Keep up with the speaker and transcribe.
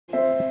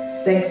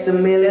Thanks a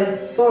million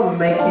for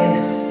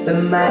making the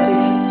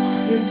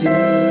magic you do.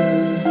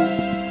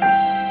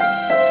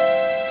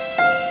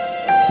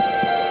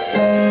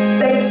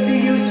 Thanks to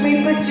you,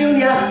 sweet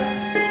Petunia.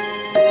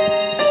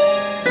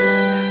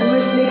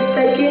 Miss Nick's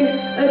taking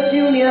a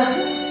junior.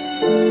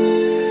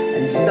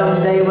 And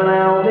someday when I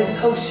own this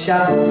whole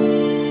shop,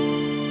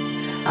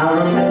 I'll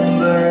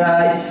remember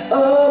I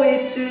owe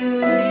it to you.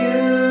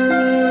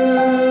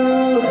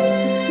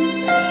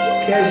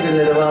 Care's been a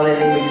little while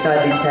ending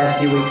excited these past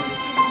few weeks.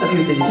 A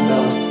few dizzy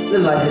spells, a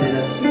little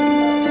lightheadedness. It's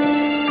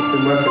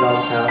been worth it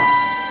all, pal.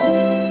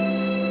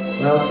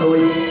 Well,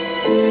 Zoe,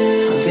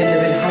 I'm getting a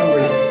bit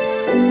hungry.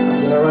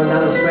 I'm gonna run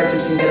down the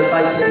stretchers and get a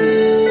bite to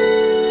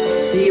eat.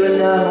 See you in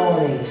the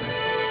morning.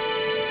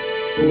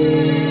 Oh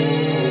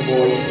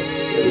boy,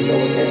 here we go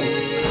again.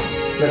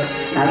 Look, I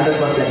haven't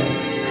touched much left.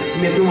 Give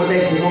me a few more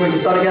days before we can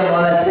start again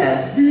on that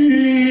tent.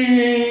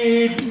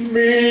 Feed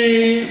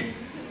me.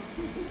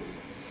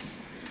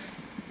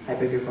 I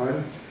beg your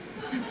pardon?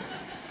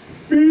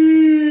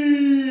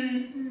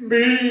 Feed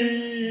me.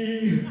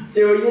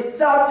 See what you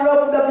talked, you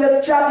opened up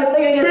your trap, you're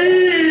thinking it's...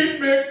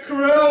 Feed me,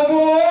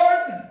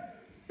 Krellborn.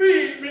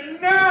 Feed me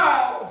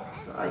now.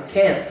 I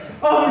can't.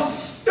 I'm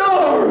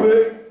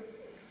starving.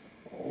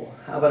 Oh,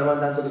 how about I run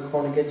down to the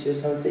corner and get you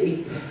something to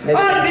eat? Maybe... I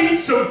need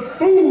some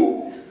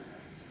food.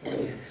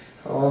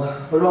 Oh,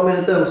 what do you want me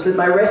to do? Slit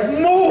my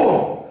wrists?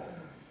 More.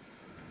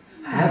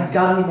 I haven't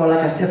got any more,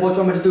 like I said. What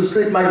do you want me to do?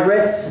 Slit my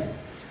wrists?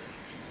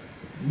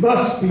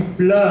 Must be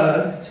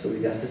blood.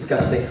 Julie, that's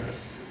disgusting.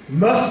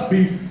 Must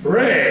be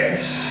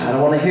fresh. I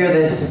don't want to hear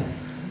this.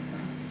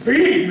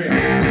 Feed me.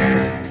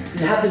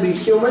 Does it have to be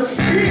human?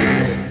 Feed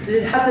me. Does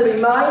it have to be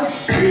mine?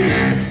 Feed me.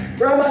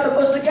 Where am I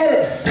supposed to get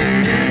it?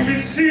 Feed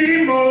me,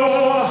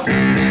 Seymour.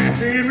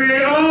 Feed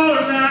me all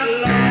night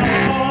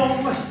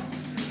long.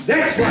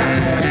 That's what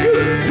you do.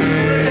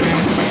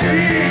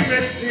 Feed me,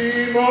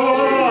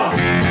 Seymour.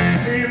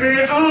 Feed me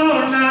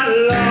all night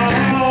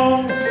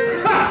long.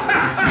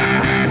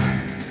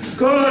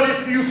 Good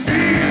if you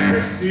feed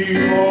me,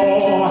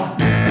 Seymour.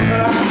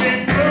 I've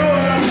been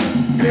good,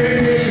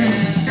 baby.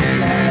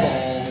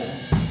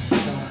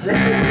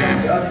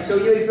 Let's go. So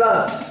you eat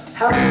blood.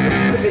 How do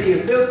you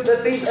do the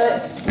video? The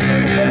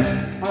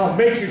feet, I'll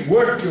make it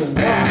worth your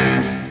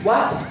while.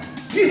 what?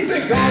 You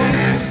think all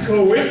this is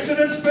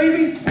coincidence,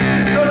 baby?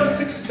 Some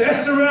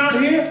success around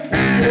here?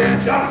 Your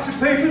doctor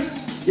papers?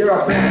 You're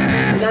a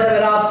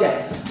inanimate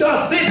objects.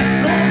 Does this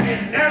look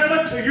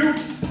inanimate to you?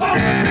 Oh,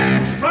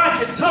 I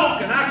can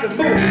talk and I can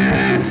move.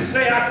 Who's to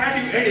say I can't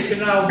do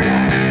anything I want?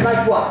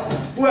 Like what?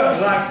 Well,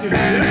 like to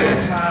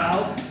little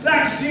pal.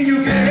 Like see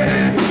you get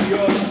everything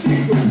your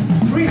secret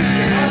priest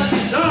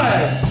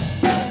desires.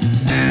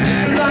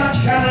 Like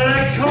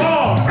Cadillac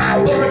car,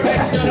 or a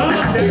Mexican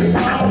object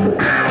car.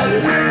 I'd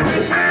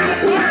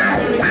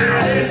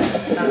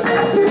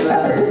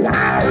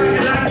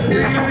like to be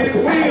a big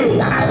wheel,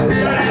 running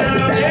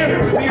down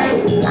every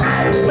field.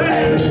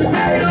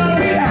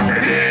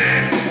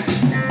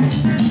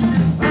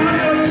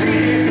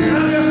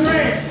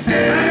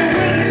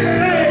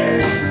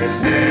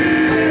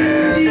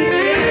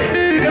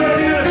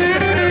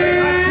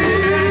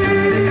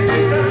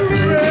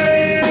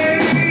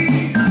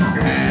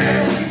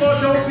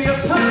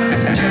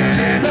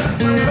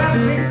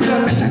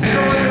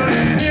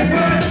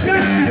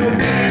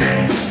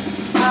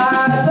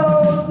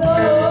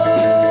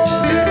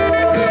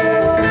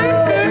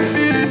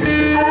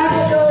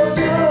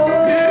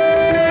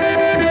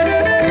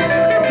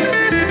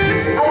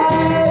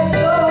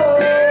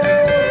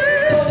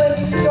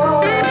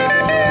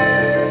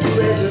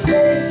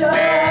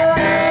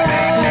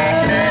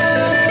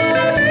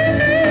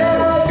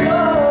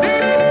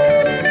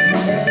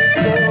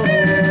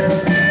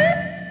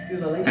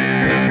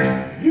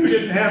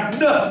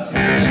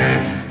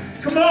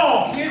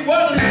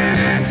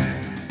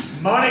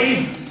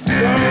 Money,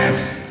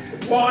 girls,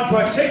 one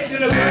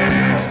particular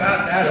girl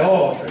about that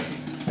Audrey.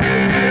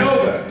 Get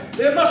over.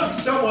 There must be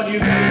someone you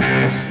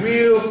know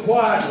real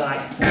quiet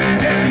like.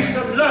 Get me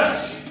some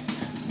lunch.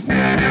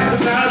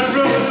 How's about the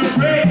road of the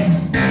race?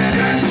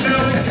 That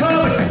smells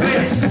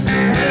commonplace.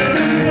 Well,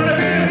 if you want to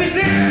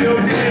visit your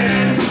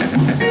dance.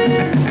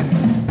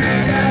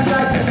 Sounds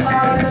like the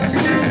part of the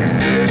street.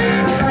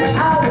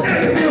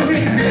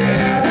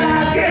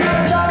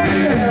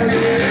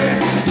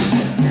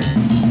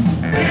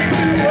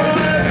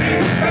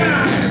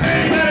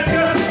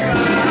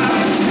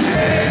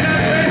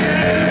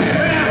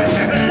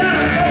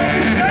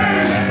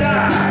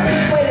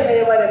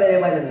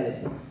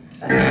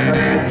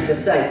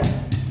 Say.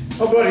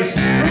 Oh, but it's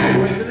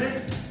true, isn't it?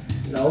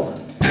 No.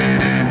 I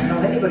don't know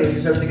anybody who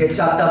deserves to get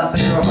chopped up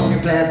and throw hungry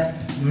plants.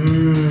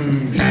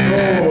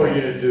 Sure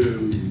you do.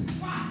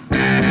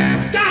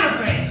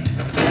 Stop it!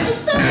 I'm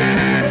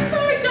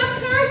sorry,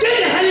 Doctor! Get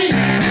the hell in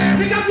there!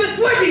 Pick up your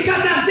sword, you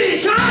got that